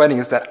here in this wedding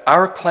is that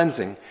our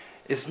cleansing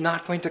is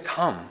not going to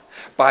come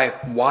by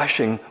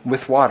washing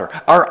with water.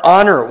 Our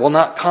honor will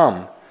not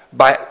come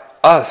by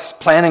us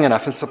planning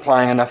enough and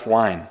supplying enough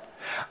wine.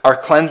 Our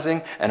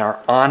cleansing and our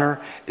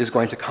honor is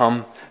going to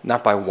come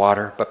not by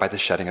water, but by the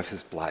shedding of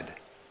his blood.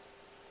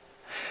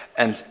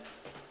 And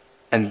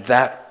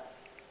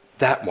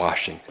that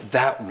washing,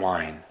 that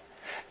wine,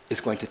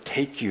 is going to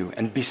take you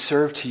and be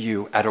served to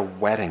you at a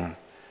wedding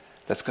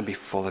that's going to be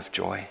full of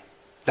joy.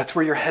 That's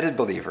where you're headed,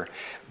 believer.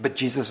 But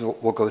Jesus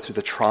will go through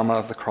the trauma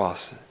of the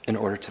cross in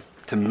order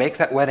to make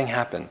that wedding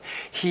happen.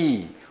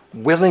 He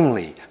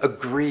willingly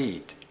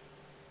agreed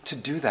to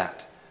do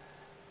that.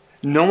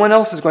 No one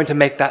else is going to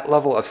make that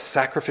level of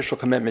sacrificial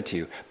commitment to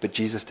you, but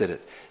Jesus did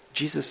it.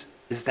 Jesus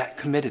is that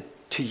committed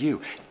to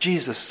you.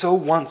 Jesus so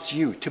wants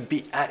you to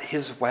be at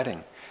his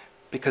wedding,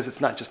 because it's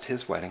not just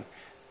his wedding,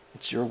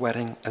 it's your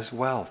wedding as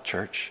well,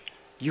 church.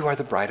 You are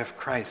the bride of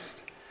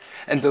Christ.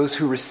 And those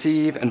who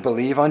receive and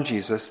believe on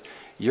Jesus,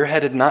 you're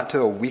headed not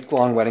to a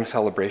week-long wedding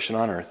celebration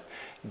on earth.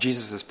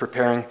 Jesus is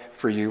preparing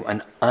for you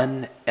an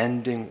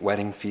unending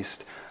wedding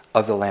feast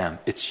of the Lamb.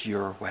 It's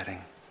your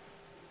wedding.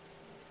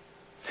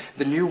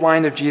 The new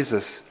wine of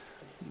Jesus,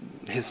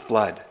 his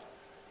blood,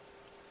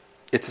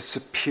 it's a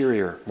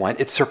superior wine.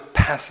 It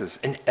surpasses,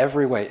 in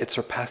every way, it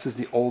surpasses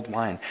the old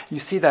wine. You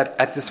see that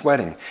at this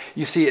wedding.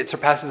 You see it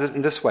surpasses it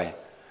in this way.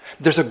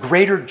 There's a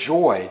greater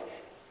joy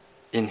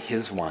in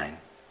his wine.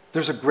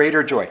 There's a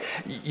greater joy.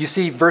 You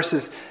see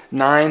verses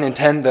 9 and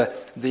 10,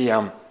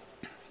 the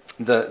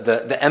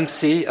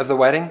MC of the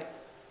wedding,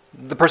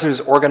 the person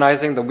who's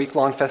organizing the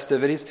week-long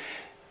festivities,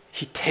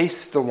 he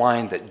tastes the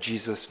wine that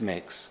Jesus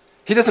makes.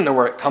 He doesn't know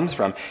where it comes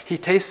from. He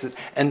tastes it,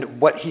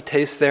 and what he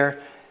tastes there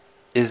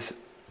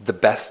is the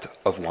best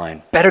of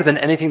wine, better than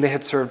anything they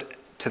had served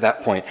to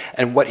that point.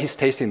 And what he's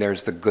tasting there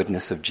is the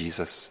goodness of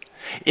Jesus.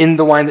 In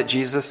the wine that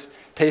Jesus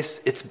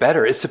tastes, it's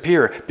better, it's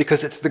superior,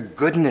 because it's the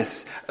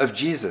goodness of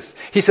Jesus.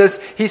 He says,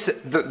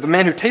 the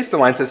man who tastes the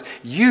wine says,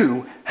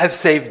 you have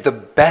saved the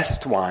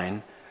best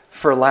wine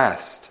for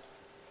last.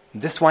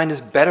 This wine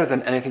is better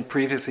than anything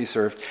previously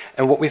served.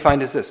 And what we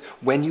find is this: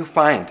 when you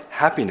find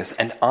happiness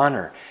and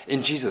honor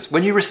in Jesus,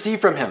 when you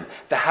receive from him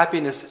the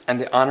happiness and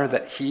the honor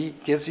that he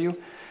gives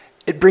you,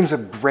 it brings a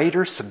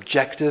greater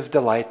subjective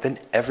delight than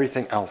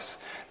everything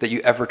else that you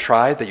ever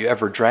tried, that you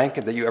ever drank,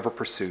 and that you ever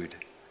pursued.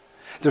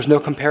 There's no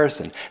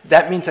comparison.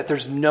 That means that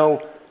there's no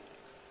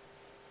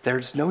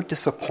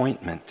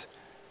disappointment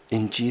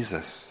in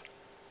Jesus.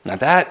 Now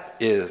that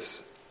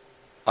is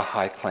a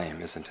high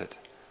claim, isn't it?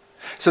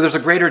 So there's a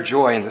greater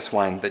joy in this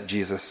wine that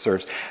Jesus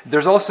serves.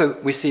 There's also,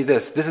 we see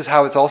this is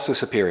how it's also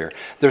superior.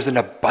 There's an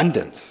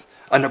abundance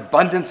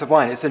of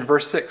wine. It's in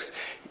verse 6.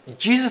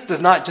 Jesus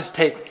does not just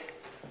take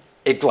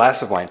a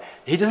glass of wine.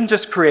 He doesn't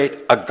just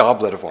create a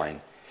goblet of wine.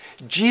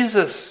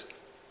 Jesus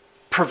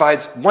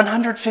provides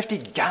 150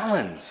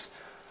 gallons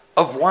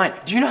of wine.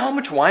 Do you know how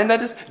much wine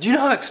that is? Do you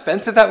know how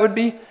expensive that would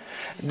be?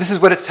 This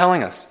is what it's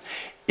telling us.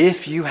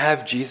 If you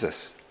have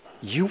Jesus,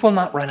 you will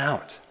not run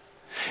out.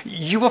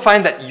 You will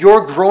find that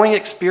your growing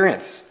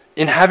experience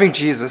in having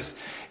Jesus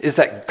is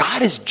that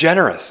God is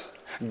generous.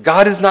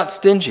 God is not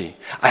stingy.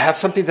 I have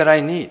something that I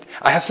need.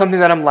 I have something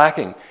that I'm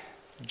lacking.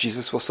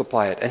 Jesus will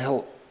supply it, and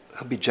he'll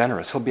be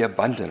generous. He'll be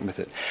abundant with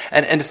it.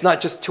 And it's not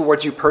just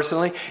towards you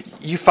personally.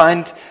 You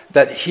find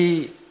that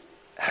he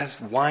has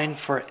wine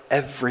for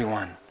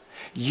everyone.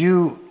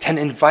 You can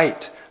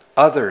invite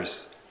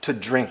others to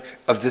drink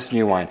of this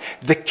new wine.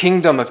 The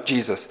kingdom of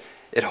Jesus,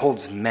 it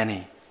holds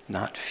many,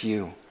 not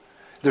few.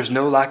 There's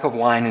no lack of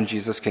wine in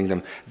Jesus'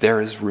 kingdom.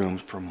 There is room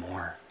for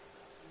more.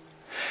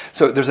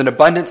 So there's an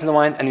abundance in the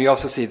wine, and we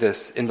also see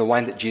this in the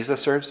wine that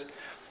Jesus serves.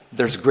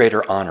 There's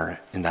greater honor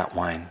in that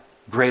wine.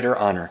 Greater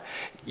honor.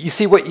 You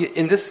see what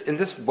in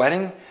this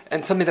wedding,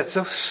 and something that's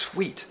so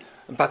sweet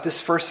about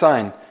this first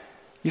sign,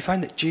 you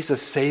find that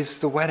Jesus saves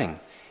the wedding.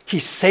 He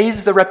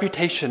saves the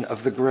reputation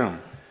of the groom.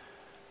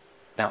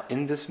 Now,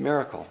 in this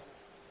miracle,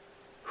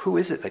 who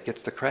is it that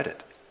gets the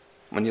credit?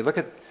 When you look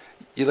at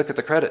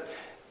the credit,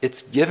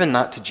 it's given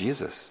not to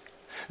Jesus.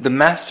 The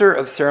master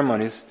of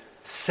ceremonies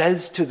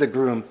says to the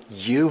groom,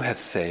 you have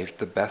saved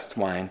the best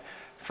wine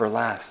for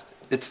last.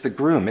 It's the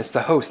groom, it's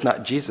the host,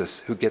 not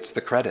Jesus, who gets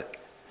the credit.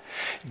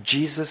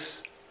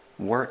 Jesus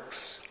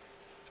works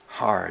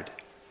hard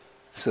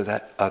so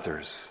that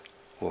others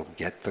will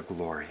get the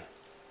glory.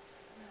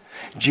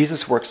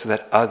 Jesus works so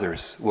that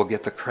others will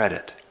get the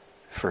credit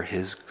for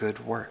his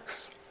good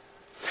works.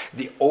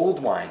 The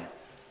old wine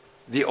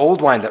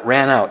that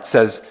ran out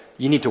says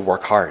you need to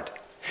work hard.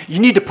 You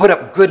need to put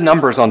up good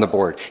numbers on the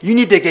board. You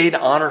need to gain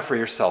honor for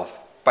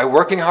yourself by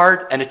working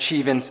hard and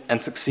achieving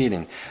and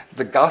succeeding.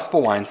 The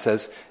gospel wine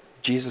says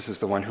Jesus is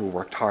the one who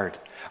worked hard.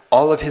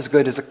 All of his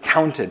good is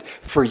accounted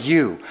for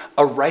you,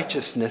 a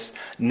righteousness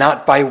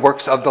not by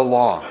works of the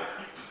law.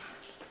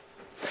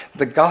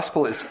 The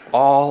gospel is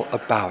all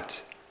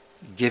about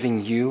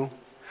giving you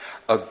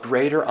a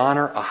greater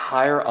honor, a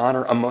higher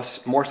honor, a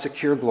more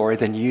secure glory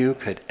than you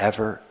could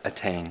ever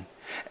attain.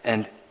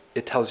 And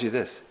it tells you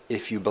this: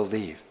 if you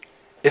believe,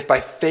 if by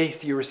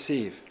faith you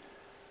receive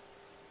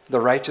the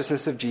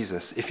righteousness of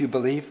Jesus, if you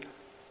believe,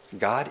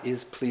 God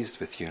is pleased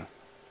with you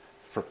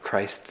for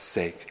Christ's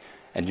sake,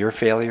 and your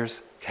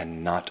failures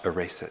cannot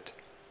erase it.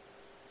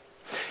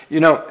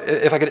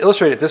 If I could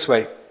illustrate it this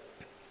way,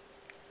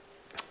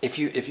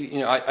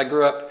 I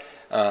grew up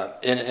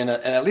in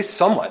at least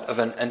somewhat of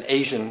an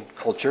Asian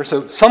culture,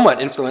 so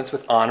somewhat influenced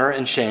with honor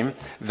and shame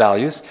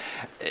values.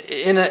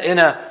 In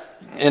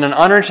an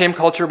honor and shame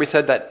culture, we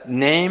said that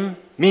name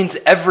means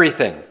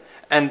everything,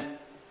 and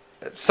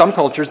some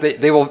cultures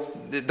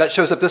that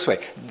shows up this way.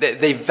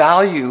 They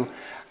value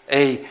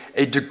a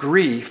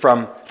degree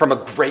from a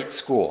great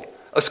school,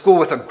 a school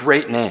with a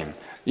great name.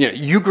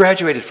 You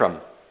graduated from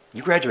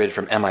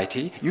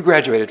MIT, you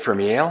graduated from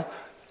Yale.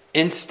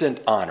 Instant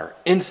honor,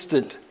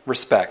 instant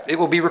respect. It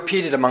will be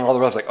repeated among all the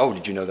relatives, like, oh,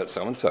 did you know that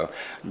so-and-so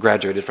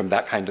graduated from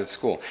that kind of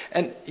school?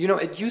 And,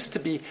 it used to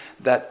be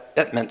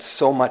that meant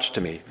so much to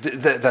me.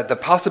 The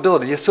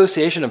possibility, the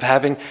association of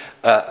having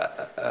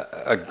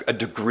a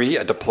degree,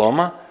 a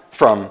diploma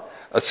from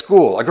a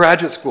school, a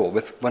graduate school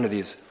with one of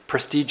these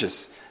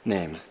prestigious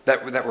names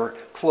that were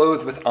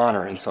clothed with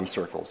honor in some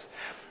circles.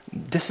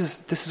 This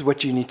is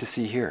what you need to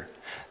see here.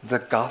 The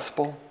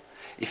gospel.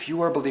 If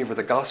you are a believer,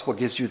 the gospel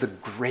gives you the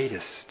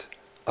greatest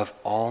of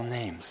all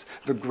names,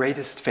 the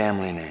greatest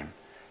family name.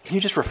 Can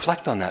you just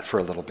reflect on that for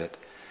a little bit?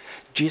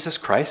 Jesus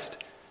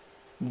Christ,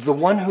 the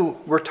one who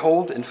we're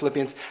told in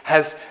Philippians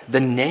has the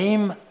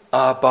name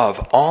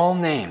above all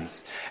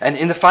names. And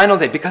in the final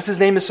day, because his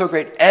name is so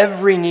great,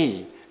 every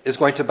knee is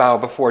going to bow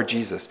before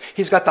Jesus.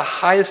 He's got the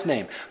highest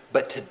name.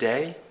 But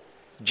today,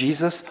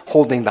 Jesus,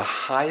 holding the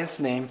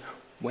highest name,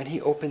 when he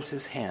opens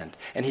his hand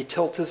and he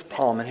tilts his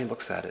palm and he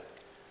looks at it,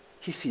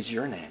 he sees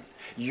your name.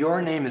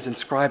 Your name is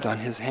inscribed on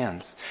his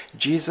hands.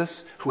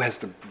 Jesus, who has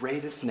the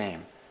greatest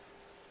name,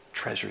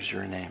 treasures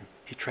your name.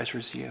 He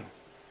treasures you.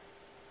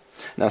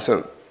 Now,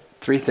 so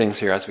 3 things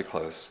here as we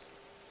close.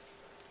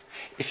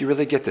 If you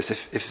really get this,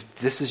 if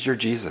this is your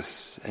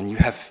Jesus and you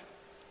have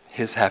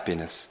his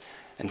happiness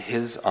and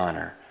his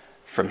honor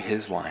from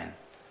his wine,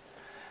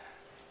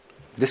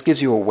 this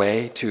gives you a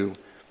way to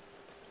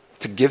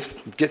get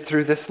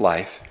through this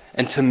life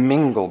and to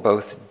mingle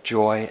both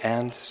joy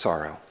and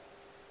sorrow.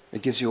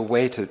 It gives you a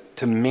way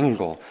to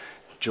mingle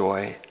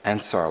joy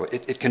and sorrow.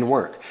 It can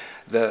work.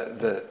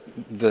 The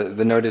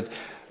noted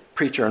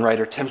preacher and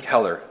writer Tim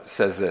Keller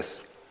says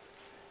this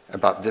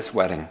about this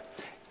wedding.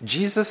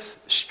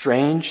 Jesus'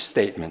 strange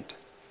statement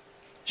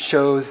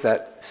shows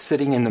that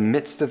sitting in the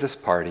midst of this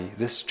party,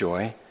 this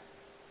joy,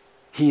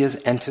 he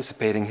is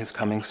anticipating his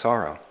coming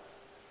sorrow.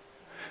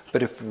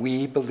 But if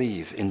we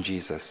believe in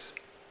Jesus,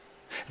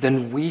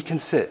 then we can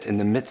sit in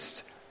the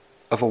midst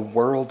of a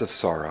world of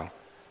sorrow,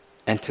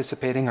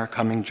 anticipating our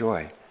coming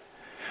joy.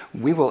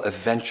 We will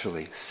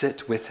eventually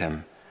sit with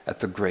him at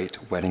the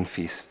great wedding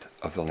feast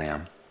of the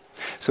Lamb.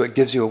 So it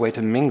gives you a way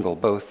to mingle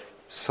both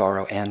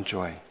sorrow and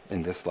joy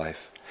in this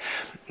life.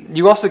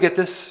 You also get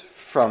this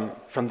from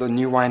the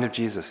new wine of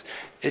Jesus.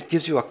 It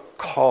gives you a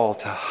call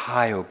to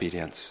high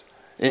obedience.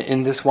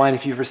 In this wine,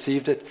 if you've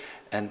received it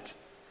and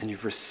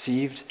you've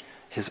received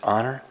his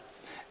honor,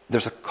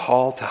 there's a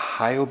call to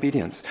high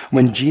obedience.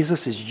 When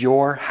Jesus is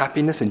your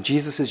happiness and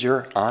Jesus is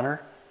your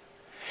honor,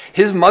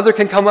 his mother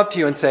can come up to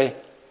you and say,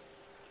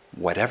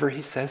 whatever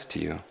he says to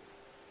you,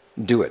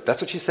 do it.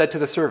 That's what she said to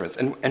the servants.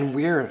 And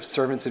we're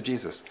servants of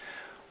Jesus.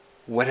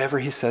 Whatever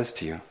he says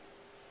to you,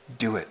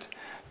 do it.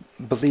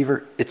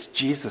 Believer, it's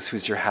Jesus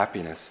who's your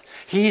happiness.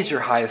 He's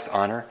your highest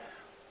honor.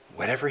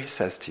 Whatever he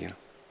says to you,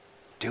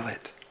 do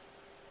it.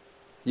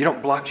 You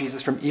don't block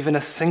Jesus from even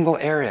a single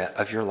area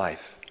of your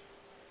life.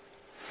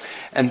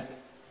 And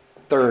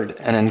third,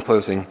 and in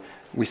closing,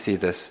 we see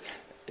this.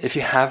 If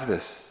you have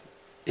this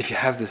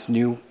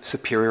new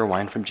superior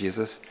wine from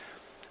Jesus,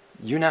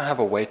 you now have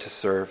a way to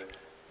serve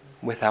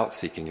without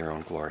seeking your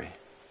own glory.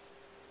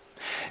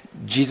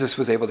 Jesus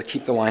was able to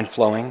keep the wine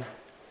flowing,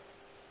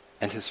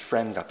 and his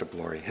friend got the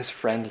glory. His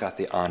friend got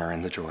the honor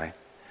and the joy.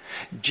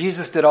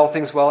 Jesus did all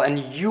things well, and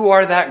you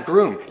are that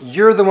groom.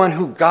 You're the one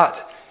who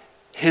got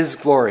his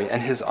glory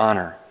and his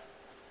honor.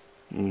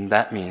 And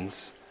that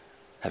means,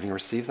 having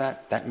received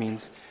that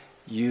means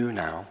you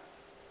now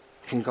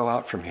can go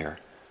out from here.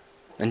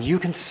 And you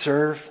can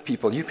serve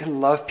people, you can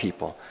love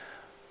people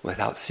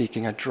without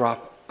seeking a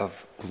drop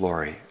of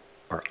glory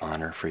or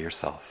honor for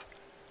yourself.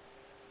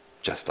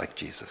 Just like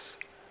Jesus.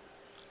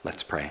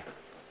 Let's pray.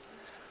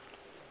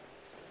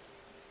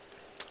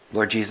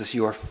 Lord Jesus,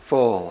 you are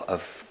full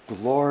of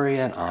glory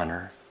and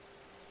honor,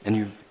 and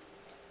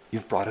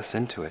you've brought us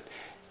into it.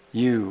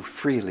 You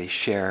freely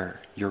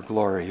share your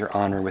glory, your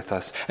honor with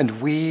us,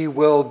 and we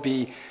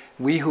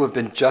who have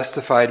been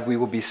justified, we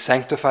will be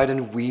sanctified,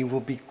 and we will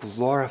be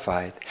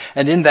glorified.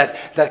 And in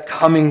that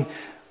coming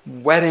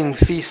wedding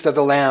feast of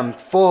the Lamb,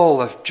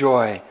 full of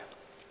joy,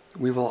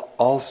 we will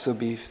also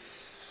be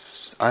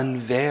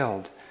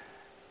unveiled,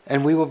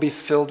 and we will be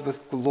filled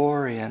with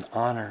glory and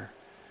honor.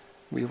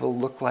 We will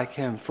look like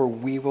him, for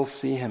we will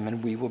see him,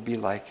 and we will be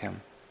like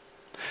him.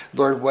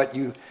 Lord, what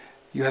you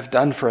have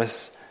done for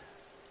us,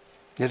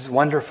 it is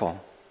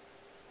wonderful.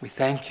 We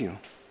thank you.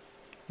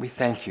 We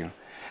thank you.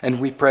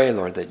 And we pray,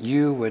 Lord, that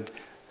you would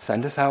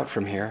send us out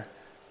from here,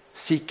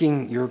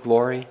 seeking your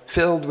glory,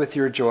 filled with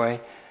your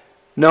joy,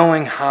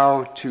 knowing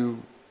how to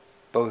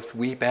both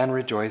weep and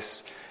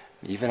rejoice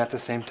even at the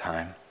same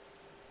time.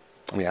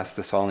 We ask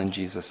this all in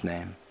Jesus'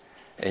 name.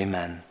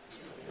 Amen.